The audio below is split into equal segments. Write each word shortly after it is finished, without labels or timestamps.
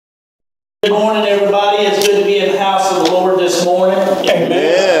Good morning, everybody. It's good to be in the house of the Lord this morning.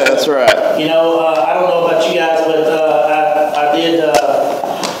 Yeah, that's right. You know, I don't know about you guys, but I did, I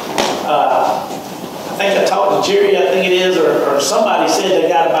think I talked to Jerry, I think it is, or somebody said they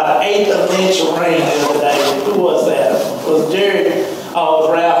got about 1/8 of an inch of rain the other day. Who was that? Was Jerry? Oh, it was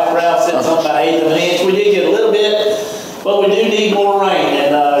Ralph. Ralph said something about 1/8 of an inch. We did get a little bit, but we do need more rain,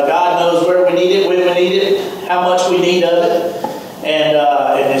 and God knows where we need it, when we need it, how much we need of it.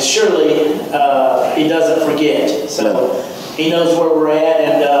 And surely He doesn't forget. So He knows where we're at.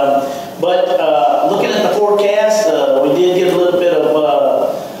 And but looking at the forecast, we did get a little bit of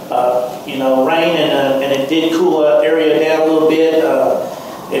rain, and it did cool the area down a little bit.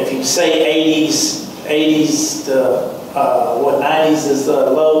 If you say 80s to 90s is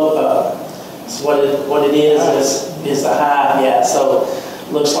the low. It's what it is the high. Yeah. So.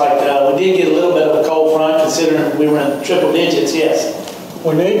 Looks like we did get a little bit of a cold front, considering we were in triple digits. Yes.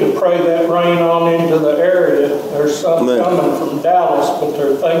 We need to pray that rain on into the area. There's some coming from Dallas, but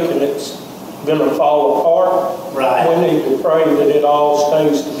they're thinking it's going to fall apart. Right. We need to pray that it all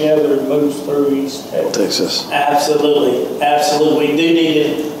stays together and moves through East Texas. Absolutely. We do need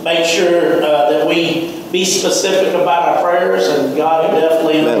to make sure that we be specific about our prayers, and God will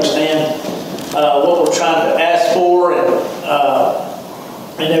definitely understand what we're trying to ask for,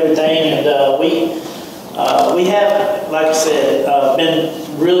 and everything, and we have, like I said, been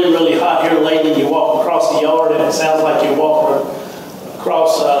really hot here lately. You walk across the yard and it sounds like you're walking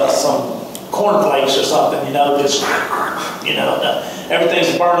across some cornflakes or something, just,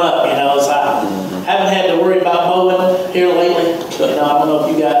 everything's burned up, so I haven't had to worry about mowing here lately. I don't know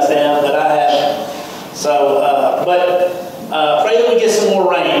if you guys have, but I have. So, pray that we get some more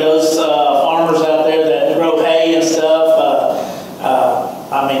rain. Those farmers out there that grow hay and stuff,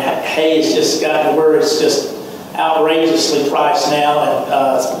 hay has just gotten to where it's just outrageously priced now, and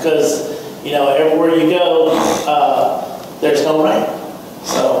it's because, everywhere you go, there's no rain.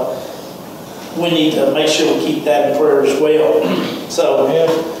 So we need to make sure we keep that in prayer as well. So,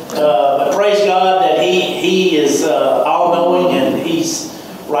 but praise God that He is all-knowing, and He's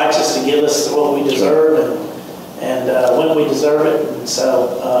righteous to give us what we deserve, and when we deserve it. And so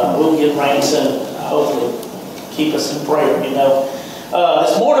we'll get rain soon. Hopefully, keep us in prayer.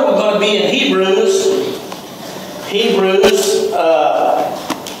 This morning we're going to be in Hebrews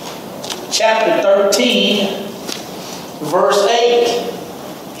chapter 13, verse 8.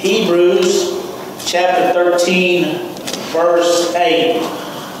 Hebrews chapter 13, verse 8.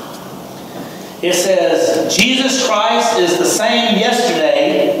 It says, Jesus Christ is the same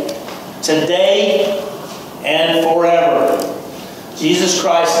yesterday, today, and forever. Jesus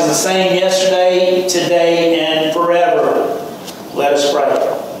Christ is the same yesterday, today, and forever. Let us pray.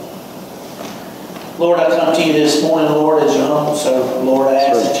 Lord, I come to you this morning, Lord, as your humble servant. Lord, I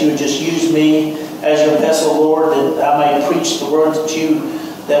ask that you would just use me as your vessel, Lord, that I may preach the words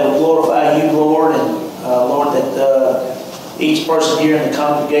that would glorify you, Lord, and Lord, that each person here in the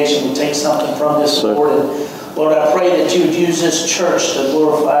congregation would take something from this, Lord. And Lord, I pray that you would use this church to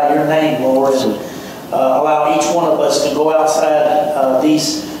glorify your name, Lord, and allow each one of us to go outside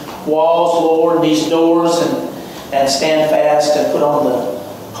these walls, Lord, these doors, and stand fast and put on the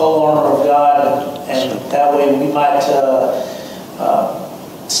whole armor of God, and that way we might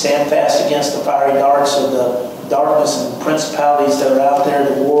stand fast against the fiery darts of the darkness and principalities that are out there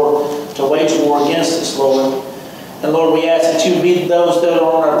to wage war against us, Lord. And Lord, we ask that you be those that are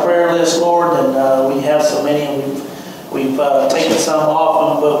on our prayer list, Lord, and we have so many, and we've taken some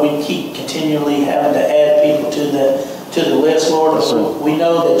off them, but we keep continually having to add people to the list, Lord. So we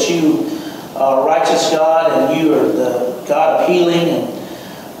know that you are a righteous God, and you are the God of healing, and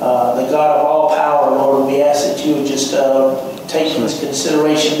the God of all power, Lord. We ask that you would just take into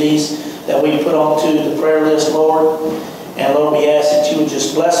consideration these that we put onto the prayer list, Lord. And Lord, we ask that you would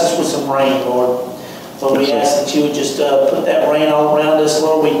just bless us with some rain, Lord. Lord, we ask that you would just put that rain all around us,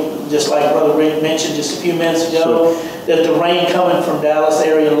 Lord. We, just like Brother Rick mentioned just a few minutes ago, that the rain coming from Dallas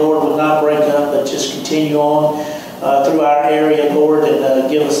area, Lord, would not break up, but just continue on through our area, Lord, and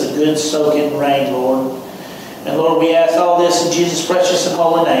give us a good soaking rain, Lord. And Lord, we ask all this in Jesus' precious and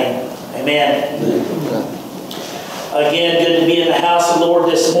holy name. Amen. Again, good to be in the house of the Lord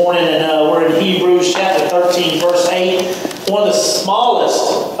this morning, and we're in Hebrews chapter 13, verse 8. One of the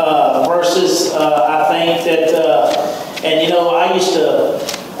smallest verses, I think, that, and I used to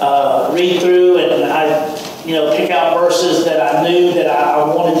read through, and I, pick out verses that I knew that I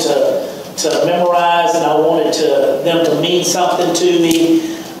wanted to memorize, and I wanted them to mean something to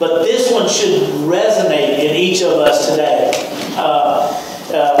me. But this one should resonate in each of us today,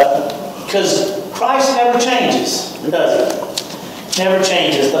 because Christ never changes, does he? Never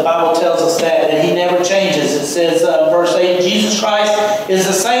changes. The Bible tells us that He never changes. It says, verse 8, Jesus Christ is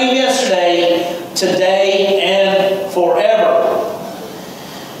the same yesterday, today, and forever.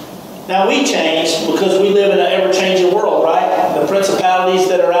 Now we change because we live in an ever-changing world, right? The principalities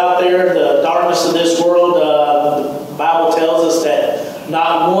that are out there, the darkness of this world, the Bible tells us that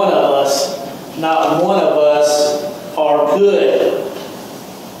not one of us are good.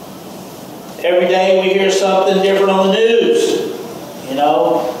 Every day we hear something different on the news. You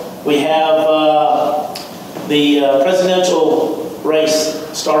know, we have the presidential race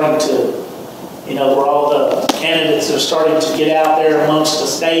starting to, you know, where all the candidates are starting to get out there amongst the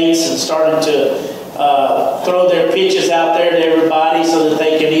states and starting to throw their pitches out there to everybody so that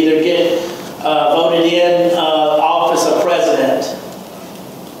they can either get voted in office of president.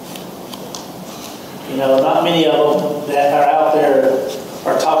 You know, not many of them that are out there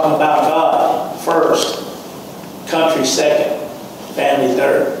are talking about God first, country second, family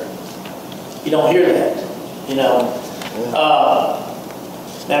third. You don't hear that, you know.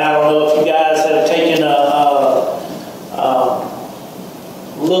 And I don't know if you guys have taken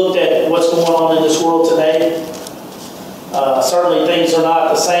looked at what's going on in this world today. Certainly things are not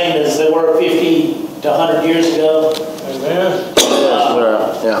the same as they were 50 to 100 years ago. Amen.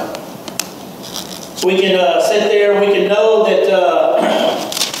 Yeah. We can sit there and we can know that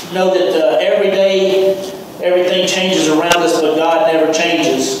every day everything changes around us, but God never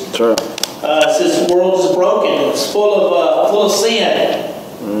changes. True. It says the world is broken; it's full of sin.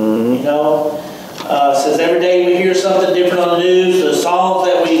 Mm-hmm. You know, it says every day we hear something different on the news. The songs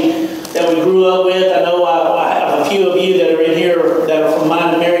that we grew up with. I know I have a few of you that are in here that are from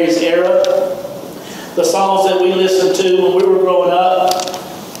mine and Mary's era. The songs that we listened to when we were growing up,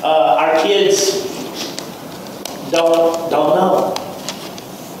 our kids don't know.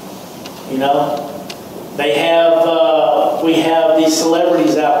 You know, they have we have these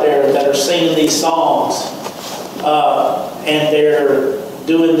celebrities out there that are singing these songs, and they're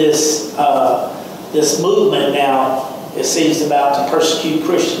doing this this movement now. It seems about to persecute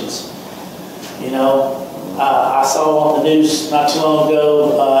Christians. You know, I saw on the news not too long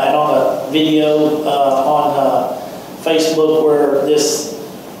ago and on a video on Facebook where this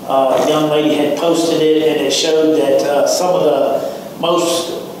young lady had posted it, and it showed that some of the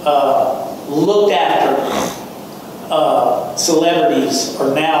most looked after celebrities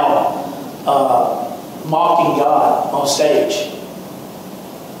are now mocking God on stage.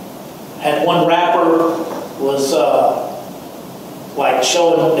 And one rapper was like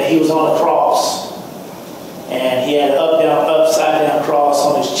showing that he was on a cross, and he had an upside down cross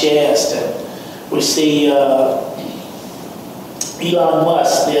on his chest. And we see Elon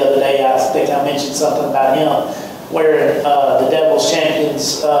Musk the other day. I think I mentioned something about him wearing the Devil's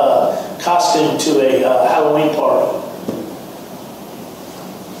Champion's costume to a Halloween party.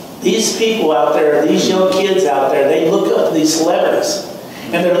 These people out there, these young kids out there, they look up to these celebrities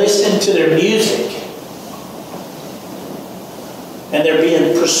and they're listening to their music and they're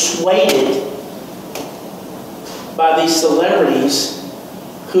being persuaded by these celebrities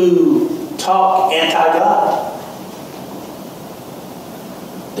who talk anti-God.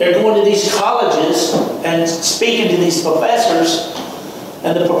 They're going to these colleges and speaking to these professors,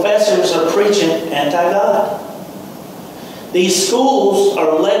 and the professors are preaching anti-God. These schools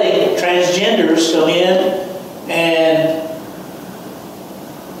are letting transgenders go in and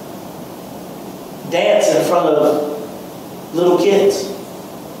dance in front of little kids,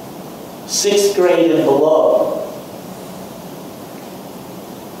 6th grade and below.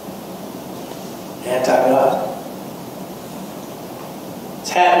 Anti-God. It's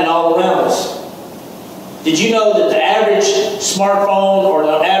happening all around us. Did you know that the average smartphone or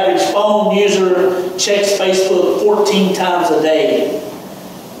the average phone user checks Facebook 14 times a day?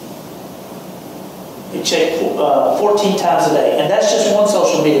 They check 14 times a day. And that's just one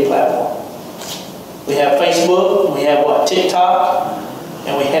social media platform. We have Facebook, we have what? TikTok,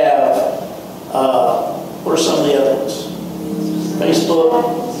 and we have, what are some of the other ones? Facebook,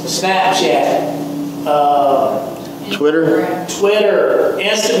 Snapchat, Twitter,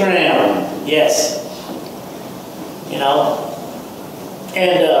 Instagram, yes. You know,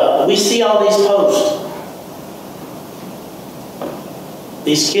 and we see all these posts.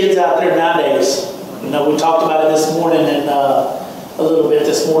 These kids out there nowadays, you know, we talked about it this morning and a little bit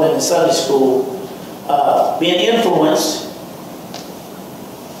this morning in Sunday school, being influenced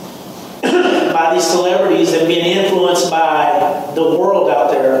by these celebrities and being influenced by the world out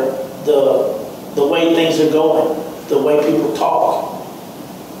there, the way things are going, the way people talk,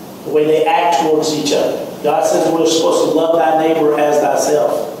 the way they act towards each other. God says we're supposed to love thy neighbor as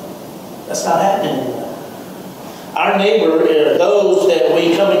thyself. That's not happening anymore. Our neighbor are those that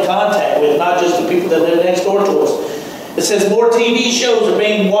we come in contact with, not just the people that live next door to us. It says more TV shows are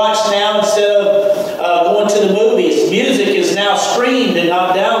being watched now instead of going to the movies. Music is now streamed and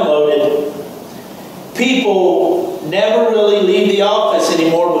not downloaded. People never really leave the office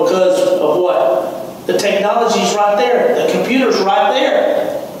anymore because of what? The technology's right there. The computer's right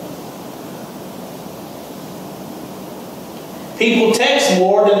there. People text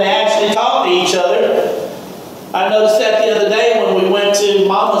more than they actually talk to each other. I noticed that the other day when we went to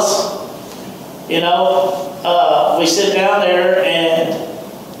Mama's. We sit down there and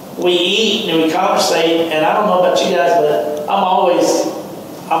we eat and we conversate. And I don't know about you guys, but I'm always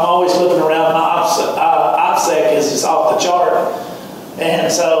looking around. My OPSEC is just off the chart.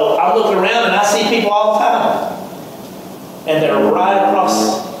 And so I'm looking around and I see people all the time. And they're right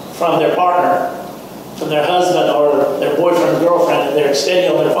across from their partner, from their husband or their boyfriend or girlfriend, and they're steady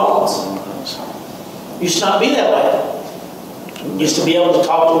on their phones. Used to not be that way. Used to be able to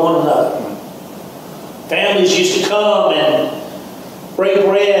talk to one another. Families used to come and break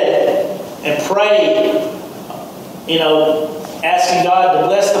bread and pray, asking God to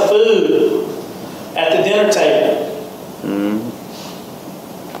bless the food at the dinner table.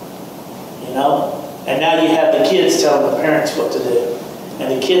 And now you have the kids telling the parents what to do,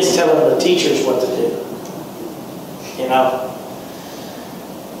 and the kids telling the teachers what to do.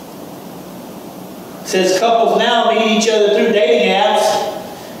 It says couples now meet each other through dating apps,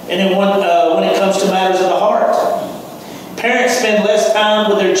 and then when it comes to matters of the heart. Parents spend less time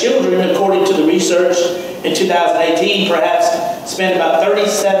with their children, according to the research in 2018, perhaps spend about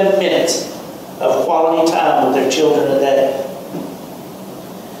 37 minutes of quality time with their children a day.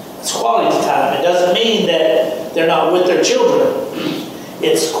 It's quality time. It doesn't mean that they're not with their children.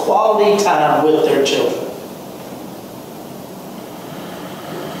 It's quality time with their children.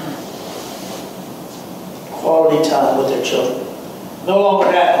 Quality time with their children. No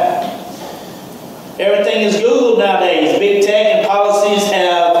longer happening. Everything is Googled nowadays. Big tech and policies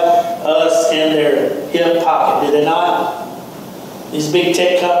have us in their hip pocket, do they not? These big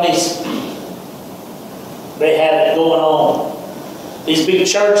tech companies, they have it going on. These big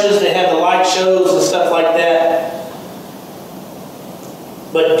churches, they have the light shows and stuff like that.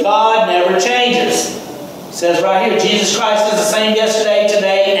 But God never changes. It says right here, Jesus Christ is the same yesterday,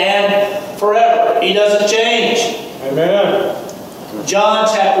 today, and forever. He doesn't change. Amen. John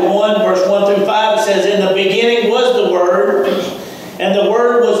chapter 1, verse 1 through 5, it says, in the beginning was the Word, and the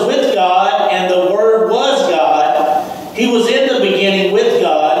Word was with God, and the Word was God. He was in the beginning with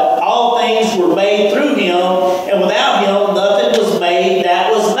God. All things were made through Him, and without Him nothing was made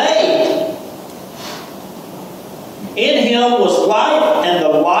that was made. In Him was life, and the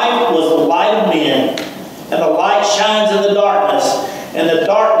life was the light of men. And the light shines in the darkness, and the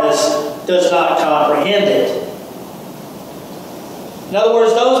darkness does not comprehend it. In other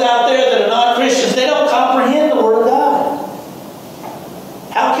words, those out there that are not Christians, they don't comprehend the Word of God.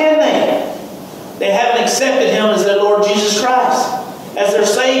 How can they? They haven't accepted Him as their Lord Jesus Christ, as their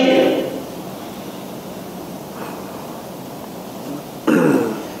Savior.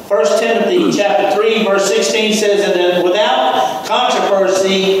 1 Timothy chapter 3, verse 16 says, and then without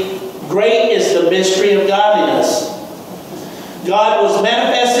controversy, great is the mystery of godliness. God was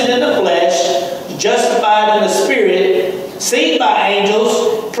manifested in the flesh, justified in the Spirit, seen by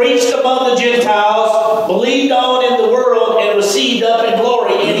angels, preached among the Gentiles, believed on in the world, and received up in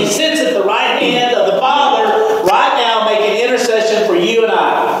glory. And He sits at the right hand of the Father right now making intercession for you and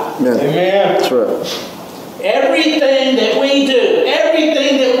I. Amen. Amen. That's right. Everything that we do,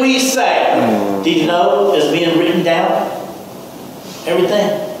 everything that we say, do you know, is being written down? Everything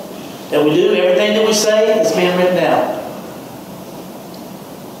that we do, everything that we say is being written down.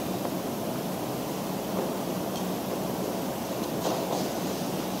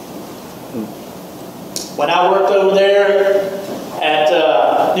 When I worked over there at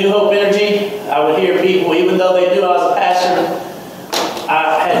New Hope Energy, I would hear people, even though they knew I was a pastor, I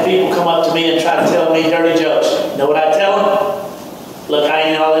had people come up to me and try to tell me dirty jokes. You know what I tell them? Look, I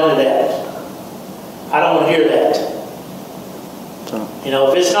ain't all into that. I don't want to hear that.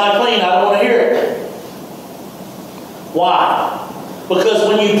 If it's not clean, I don't want to hear it. Why? Because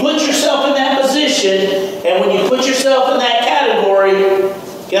when you put yourself in that position, and when you put yourself in that category,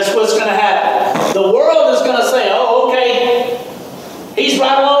 guess what's going to happen? The world is going to say, oh, okay, he's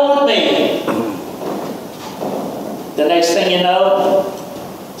right along with me. The next thing you know,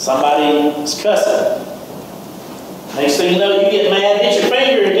 somebody is cussing. Next thing you know, you get mad, hit your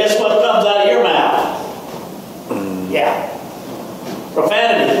finger, and guess what comes out of your mouth? Yeah.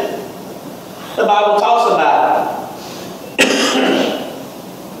 Profanity. The Bible talks about it.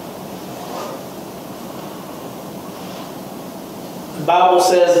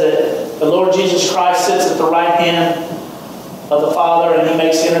 that the Lord Jesus Christ sits at the right hand of the Father and He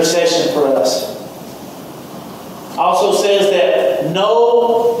makes intercession for us. Also says that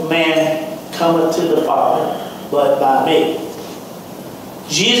no man cometh to the Father but by me.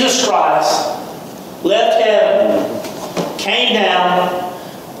 Jesus Christ left heaven, came down,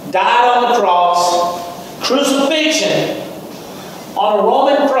 died on the cross, crucifixion on a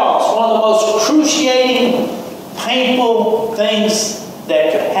Roman cross, one of the most excruciating, painful things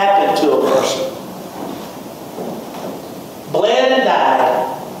that could happen to a person. Bled and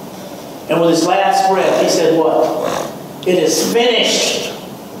died, and with his last breath, he said what? It is finished.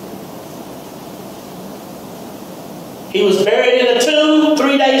 He was buried in a tomb.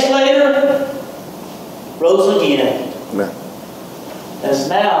 3 days later, rose again. Amen. Is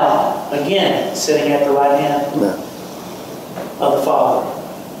now, again, sitting at the right hand Amen. of the Father.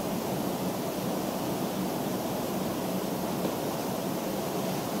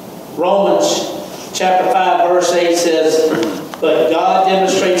 Romans chapter 5 verse 8 says, but God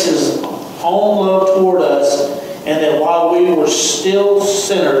demonstrates His own love toward us, and that while we were still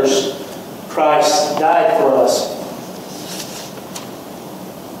sinners, Christ died for us.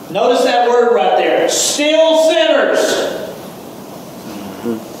 Notice that word right there. Still sinners.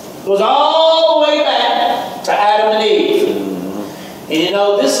 It goes all the way back to Adam and Eve. And you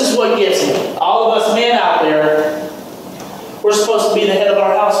know, this is what gets me. All of us men out there, we're supposed to be the head of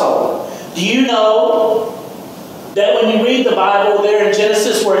our household. Do you know that when you read the Bible there in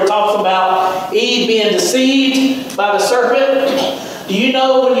Genesis where it talks about Eve being deceived by the serpent, do you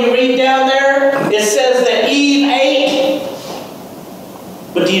know when you read down there, it says that Eve ate?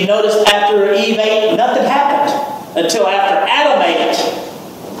 But do you notice after Eve ate, nothing happened until after Adam ate.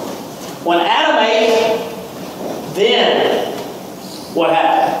 When Adam ate, then what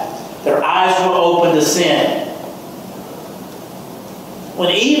happened? Their eyes were open to sin.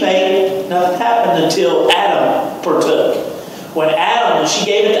 When Eve ate, nothing happened until Adam partook. When she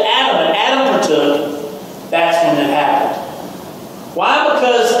gave it to Adam and Adam partook, that's when it happened. Why?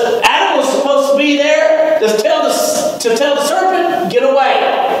 Because Adam was supposed to be there to tell the serpent, get away.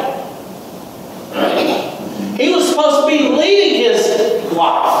 He was supposed to be leading his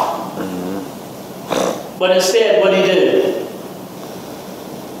wife. But instead, what did he do?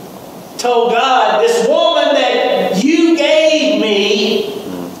 Told God, this woman that you gave me,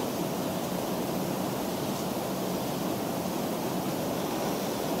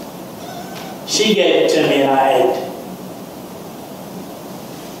 she gave it to me and I ate.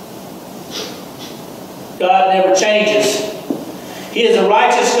 God never changes. He is a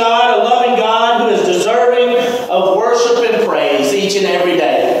righteous God, a loving God who is deserving of worship and praise each and every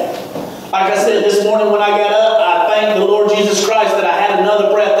day. Like I said this morning when I got up, I thank the Lord Jesus Christ that I had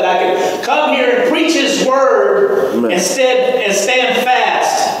another breath, that I could come here and preach His Word and stand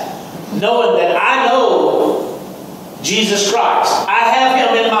fast, knowing that I know Jesus Christ. I have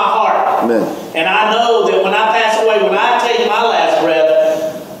Him in my heart. Amen. And I know that when I pass away, when I take my last breath,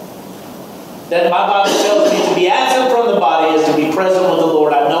 that my Bible tells me to be absent from the body is to be present with the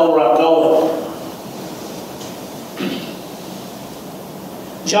Lord. I know where I'm going.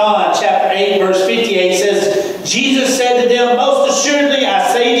 John chapter 8 verse 58 says, Jesus said to them, most assuredly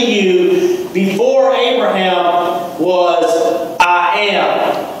I say to you, before Abraham was, I am.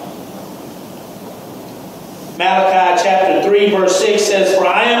 Malachi chapter 3 verse 6 says, for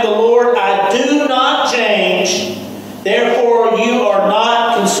I am the Lord, I do not change. Therefore you are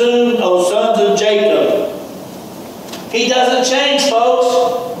not consumed, O sons of Jacob. He doesn't change,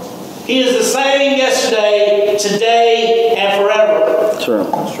 folks. He is the same yesterday, today, and forever. That's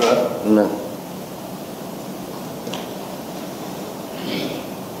right. That's right. Amen.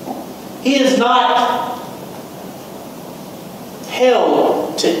 He is not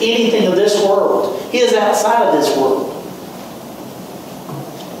held to anything of this world. He is outside of this world.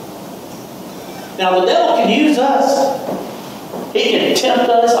 Now the devil can use us. He can tempt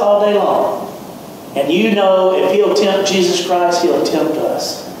us all day long. And you know if he'll tempt Jesus Christ, he'll tempt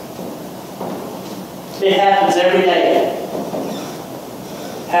us. It happens every day.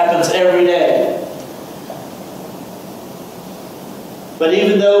 Happens every day. But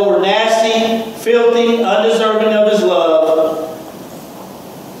even though we're nasty, filthy, undeserving of His love,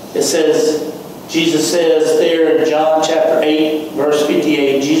 it says, Jesus says there in John chapter 8, verse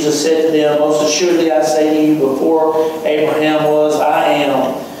 58, Jesus said to them, most assuredly I say to you, before Abraham was, I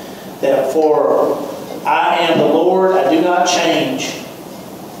am. Therefore, I am the Lord, I do not change.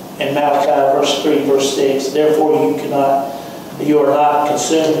 In Malachi verse 3, verse 6, therefore you are not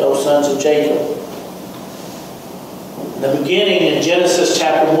consumed, O sons of Jacob. In the beginning, in Genesis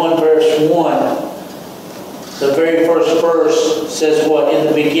chapter 1, verse 1, The very first verse says what? In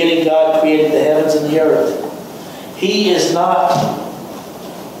the beginning God created the heavens and the earth. He is not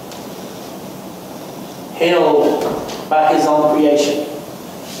held by his own creation.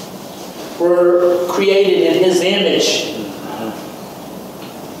 We're created in his image.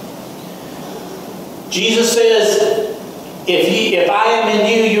 Jesus says, if I am in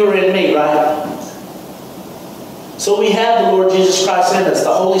you, you're in me, right? So we have the Lord Jesus Christ in us,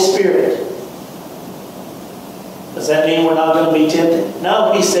 the Holy Spirit. Does that mean we're not going to be tempted?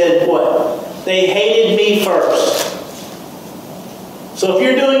 No, he said what? They hated me first. So if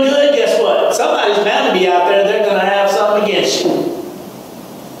you're doing good, guess what? Somebody's bound to be out there, they're going to have something against you.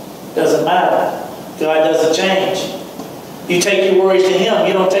 Doesn't matter. God doesn't change. You take your worries to him.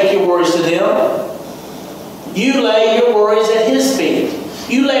 You don't take your worries to them. You lay your worries at his feet.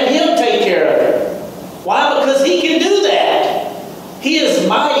 You let him take care of it. Why? Because he can do that. He is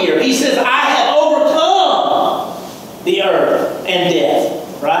mightier. He says, I have overcome the earth and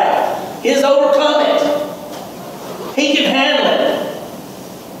death. Right? He has overcome it. He can handle it.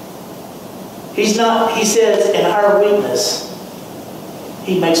 He's not, he says, in our weakness,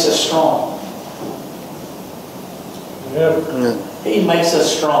 he makes us strong. Yep. He makes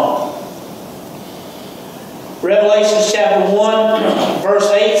us strong. Revelation chapter 1, verse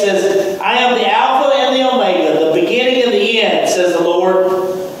 8 says, I am the Alpha and the Omega, the beginning and the end, says the Lord,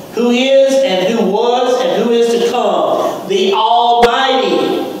 who is and who was and who is to come, the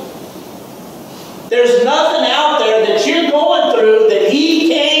Almighty. There's nothing out there that you're going through that he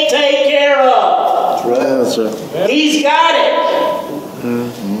can't take care of. That's right. He's got it.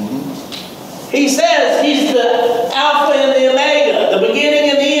 He says he's the Alpha and the Omega, the beginning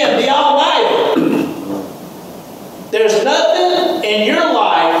and the end, the Almighty. There's nothing in your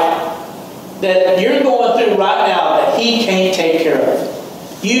life that you're going through right now that he can't take care of.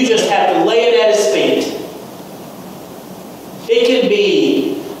 You just have to lay it at his feet. It can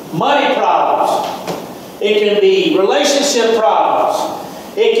be money problems. It can be relationship problems.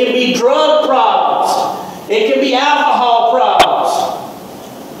 It can be drug problems. It can be alcohol problems.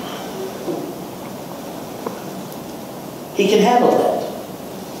 He can handle that.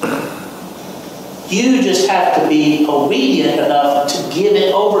 You just have to be obedient enough to give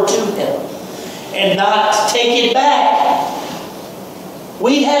it over to him and not take it back.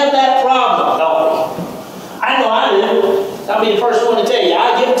 We have that problem, don't we? I know I do. I'll be the first one to tell you.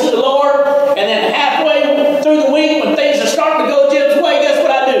 I give it to the Lord, and then halfway through the week when things are starting to go Jim's way, guess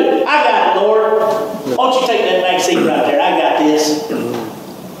what I do? I got it, Lord. Why don't you take that back seat right there? I got this.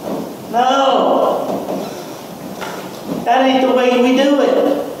 No. That ain't the way we do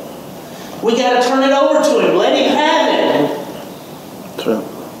it. We got to turn it over to him. Let him have it. True.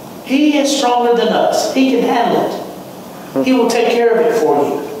 He is stronger than us. He can handle it. He will take care of it for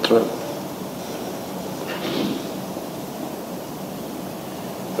you. True.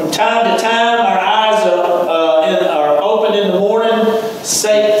 From time to time, our eyes are open in the morning.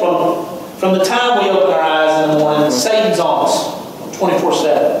 From the time we open our eyes in the morning, Satan's on us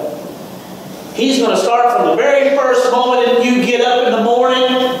 24/7. He's going to start from the very first moment that you get up in the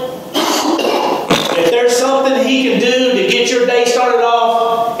morning. If there's something he can do to get your day started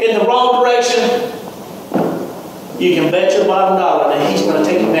off in the wrong direction, you can bet your bottom dollar that he's going to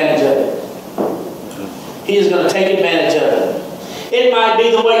take advantage of it. He is going to take advantage of it. It might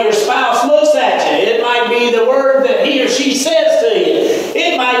be the way your spouse looks at you. It might be the word that he or she says to you.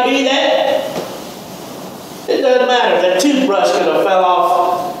 It might be that. It doesn't matter. That toothbrush could have fell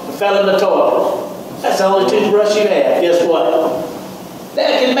off and fell in the toilet. That's the only toothbrush you have. Guess what?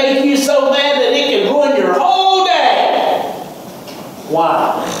 That can make you so mad that it can ruin your whole day.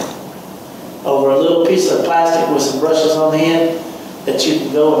 Why? Over a little piece of plastic with some brushes on the end that you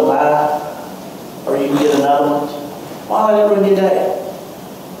can go and buy, or you can get another one. Why let it ruin your day?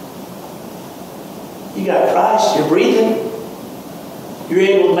 You got Christ. You're breathing. You're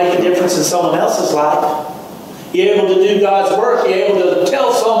able to make a difference in someone else's life. You're able to do God's work. You're able to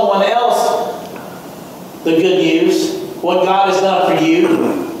tell someone else the good news, what God has done for you.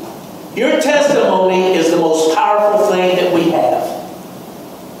 Your testimony is the most powerful thing that we have.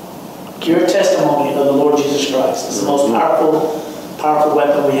 Your testimony of the Lord Jesus Christ is the most powerful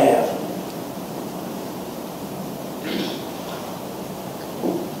weapon we have.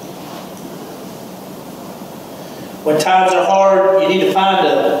 When times are hard, you need to find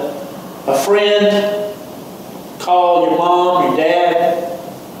a friend. Call your mom, your dad.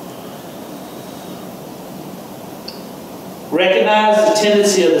 Recognize the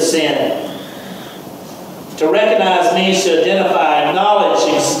tendency of the sin. To recognize means to identify, acknowledge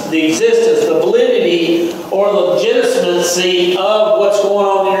the existence, the validity, or legitimacy of what's going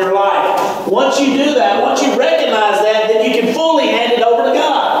on in your life. Once you do that, once you recognize recognize that, then you can fully hand it over to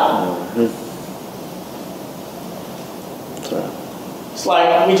God. That's right. It's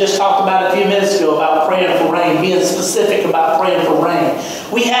like we just talked about a few minutes ago about praying for rain, being specific about praying for rain.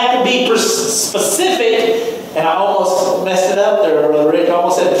 We have to be specific, and I almost messed it up there, Brother Rick. I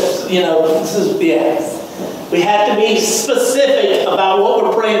almost said, we have to be specific about what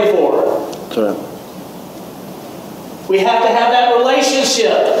we're praying for. That's right. We have to have that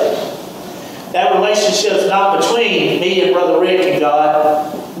relationship. That relationship's not between me and Brother Rick and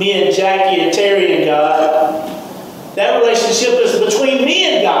God, me and Jackie and Terry and God. That relationship is between me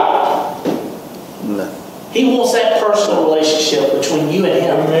and God. No. He wants that personal relationship between you and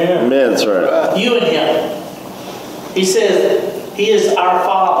Him. Amen. Amen. That's right. You and Him. He says He is our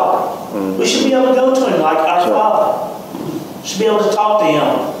Father. We should be able to go to Him like our Father. We should be able to talk to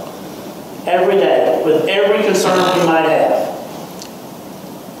Him every day with every concern we might have.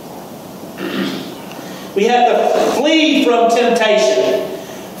 We have to flee from temptation.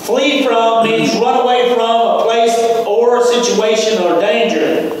 Flee from means run away from a place or a situation or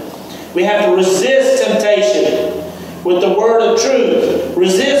danger. We have to resist temptation with the word of truth.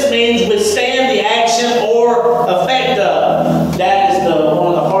 Resist means withstand the action or effect of. That is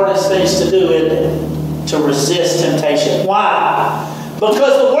one of the hardest things to do, isn't it? To resist temptation. Why?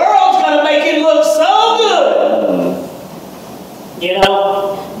 Because the world's going to make it look so good. You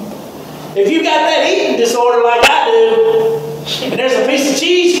know? If you got that eating disorder like I do, and there's a piece of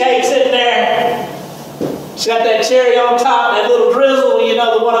cheesecake sitting there, it's got that cherry on top, that little drizzle, you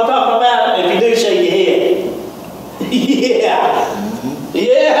know the one I'm talking about? If you do, shake your head.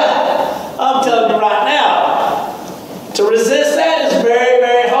 Yeah. I'm telling you right now, to resist that is very,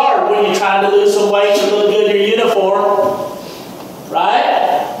 very hard when you're trying to lose some weight to look good in your uniform.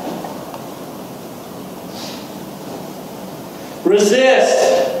 Right?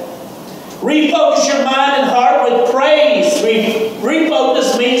 Resist. Refocus your mind and heart with praise.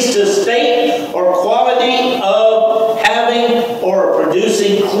 Refocus means to state or quality of having or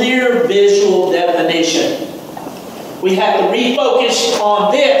producing clear visual definition. We have to refocus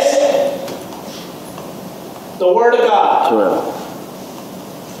on this, the Word of God. That's right.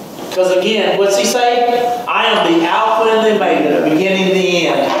 Because again, what's He say? I am the Alpha and the Omega, the beginning and the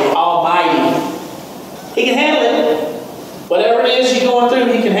end, the Almighty. He can handle it. Whatever it is you're going through,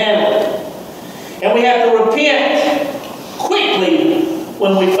 He can handle it. And we have to repent quickly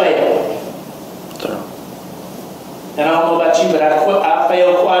when we fail. And I don't know about you, but I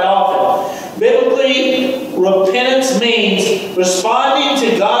fail quite often. Biblically, repentance means responding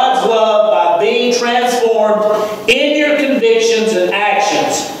to God's love by being transformed in your convictions and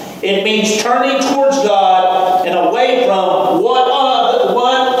actions. It means turning towards God and away from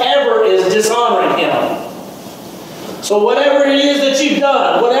whatever is dishonoring Him. So whatever it is that you've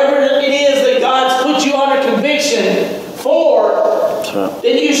done, whatever it is that God's put you under conviction for,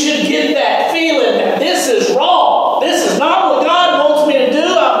 then you should get that feeling that this is wrong. This is not what God wants me to do.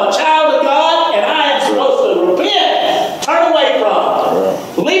 I'm a child of God, and I am supposed to repent, turn away from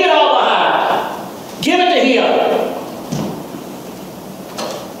it, leave it all behind, give it to Him.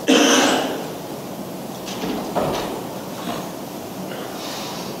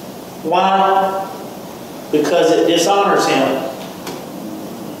 Why? Because it dishonors Him.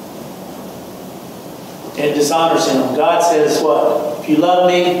 It dishonors Him. God says what? If you love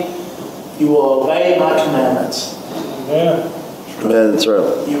me, you will obey my commandments. Yeah. Amen. That's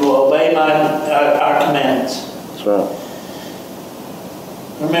right. You will obey our commandments. That's right.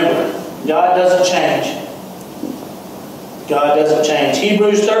 Remember, God doesn't change. God doesn't change.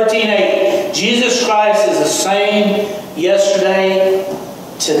 Hebrews 13:8. Jesus Christ is the same yesterday,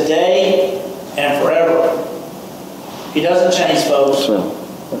 today, and forever. He doesn't change, folks. That's right.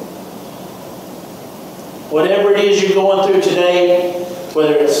 Whatever it is you're going through today,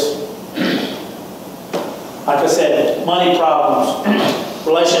 whether it's, like I said, money problems,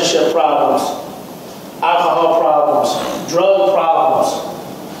 relationship problems, alcohol problems, drug problems,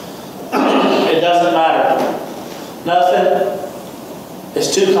 it doesn't matter. Nothing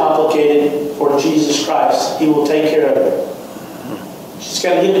is too complicated for Jesus Christ. He will take care of it. You just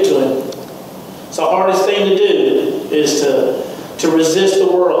got to give it to Him. So the hardest thing to do is to resist the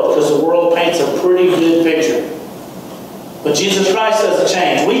world, because the world paints a pretty good picture. But Jesus Christ doesn't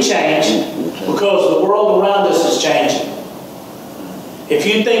change. We change because the world around us is changing. If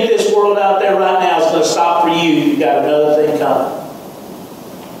you think this world out there right now is going to stop for you, you've got another thing coming.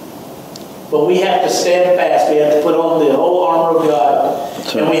 But we have to stand fast. We have to put on the whole armor of God.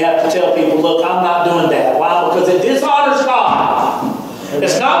 And we have to tell people, look, I'm not doing that. Why? Because it dishonors God.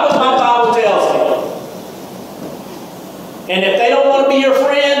 It's not what my Bible tells me. And if they don't want to be your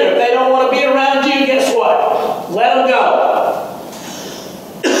friend, or if they don't want want to be around you, guess what? Let them go.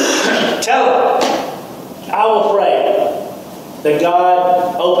 Tell them, I will pray that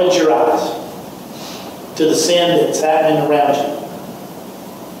God opens your eyes to the sin that's happening around you.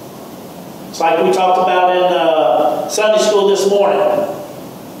 It's like we talked about in Sunday school this morning,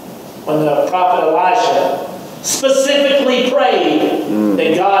 when the prophet Elisha specifically prayed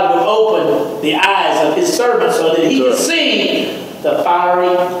that God would open the eyes of his servant so that he could see the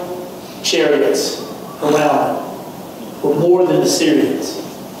fiery chariots around him were more than the Syrians.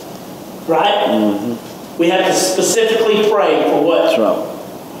 Right? Mm-hmm. We have to specifically pray for what That's right.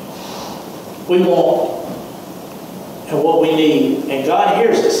 we want and what we need. And God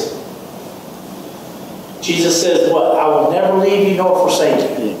hears us. Jesus says, what? I will never leave you nor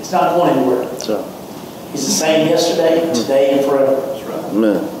forsake you. He's not going anywhere. That's right. He's the same yesterday, today, and forever.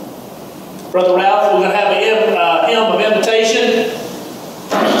 Amen. Brother Ralph, we're going to have a hymn of invitation.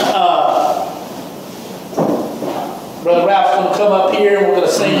 Brother Ralph's going to come up here and we're going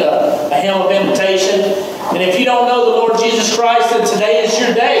to sing a hymn of invitation. And if you don't know the Lord Jesus Christ, then today is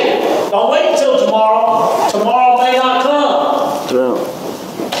your day. Don't wait until tomorrow. Tomorrow may not come. That's right.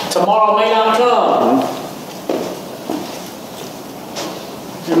 Tomorrow may not come.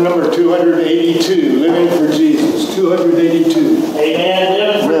 Hymn number 282, Living for Jesus. 282. Amen.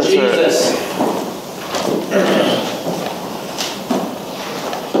 Living for Yes, sir. Jesus.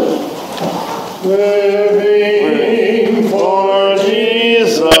 Living for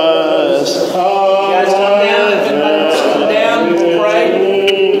Jesus. You guys come down. If anybody wants to come down, we'll pray.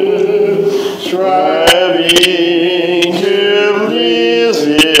 Striving to please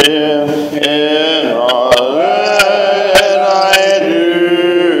Him in all that I do.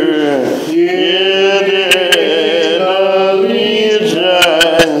 Yet in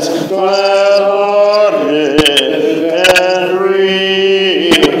allegiance, glad-hearted and free.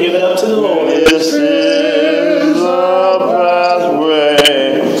 Give it up to the Lord. This is the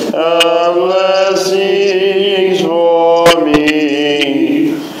pathway of blessings for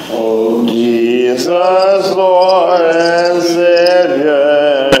me. Oh, Jesus, Lord and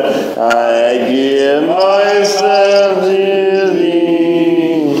Savior, I give myself to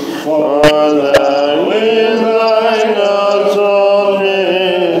Thee. For that with Thy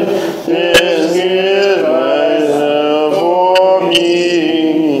atonement, this give myself for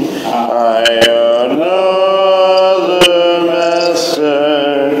me. I am no other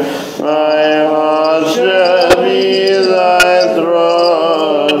master. My heart shall be Thy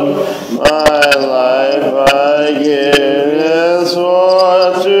throne. My life I give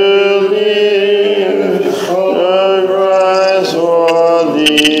henceforth to live the Christ for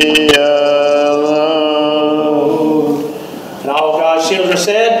Thee alone. And all God's children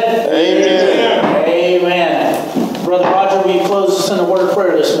said, Amen. Amen. Brother Roger, will you close us in a word of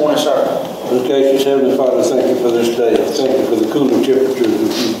prayer this morning, sir? Most gracious Heavenly Father, thank you for this day. Thank you for the cooler temperatures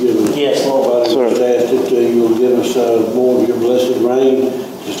that you've given us. Yes, Lord. Father, Sir. we just ask that you will give us more of your blessed rain.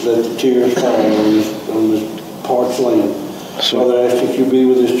 Just let the tears fall on this parched land. Sir. Father, I ask that you be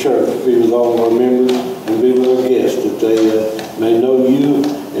with this church, be with all of our members, and be with our guests, that they may know you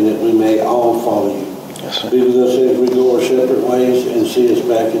and that we may all follow you. Yes, sir. Be with us as we go our separate ways and see us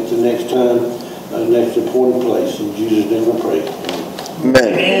back at the next time, next appointed place. In Jesus' name I pray.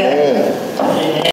 Amen. Amen. Amen.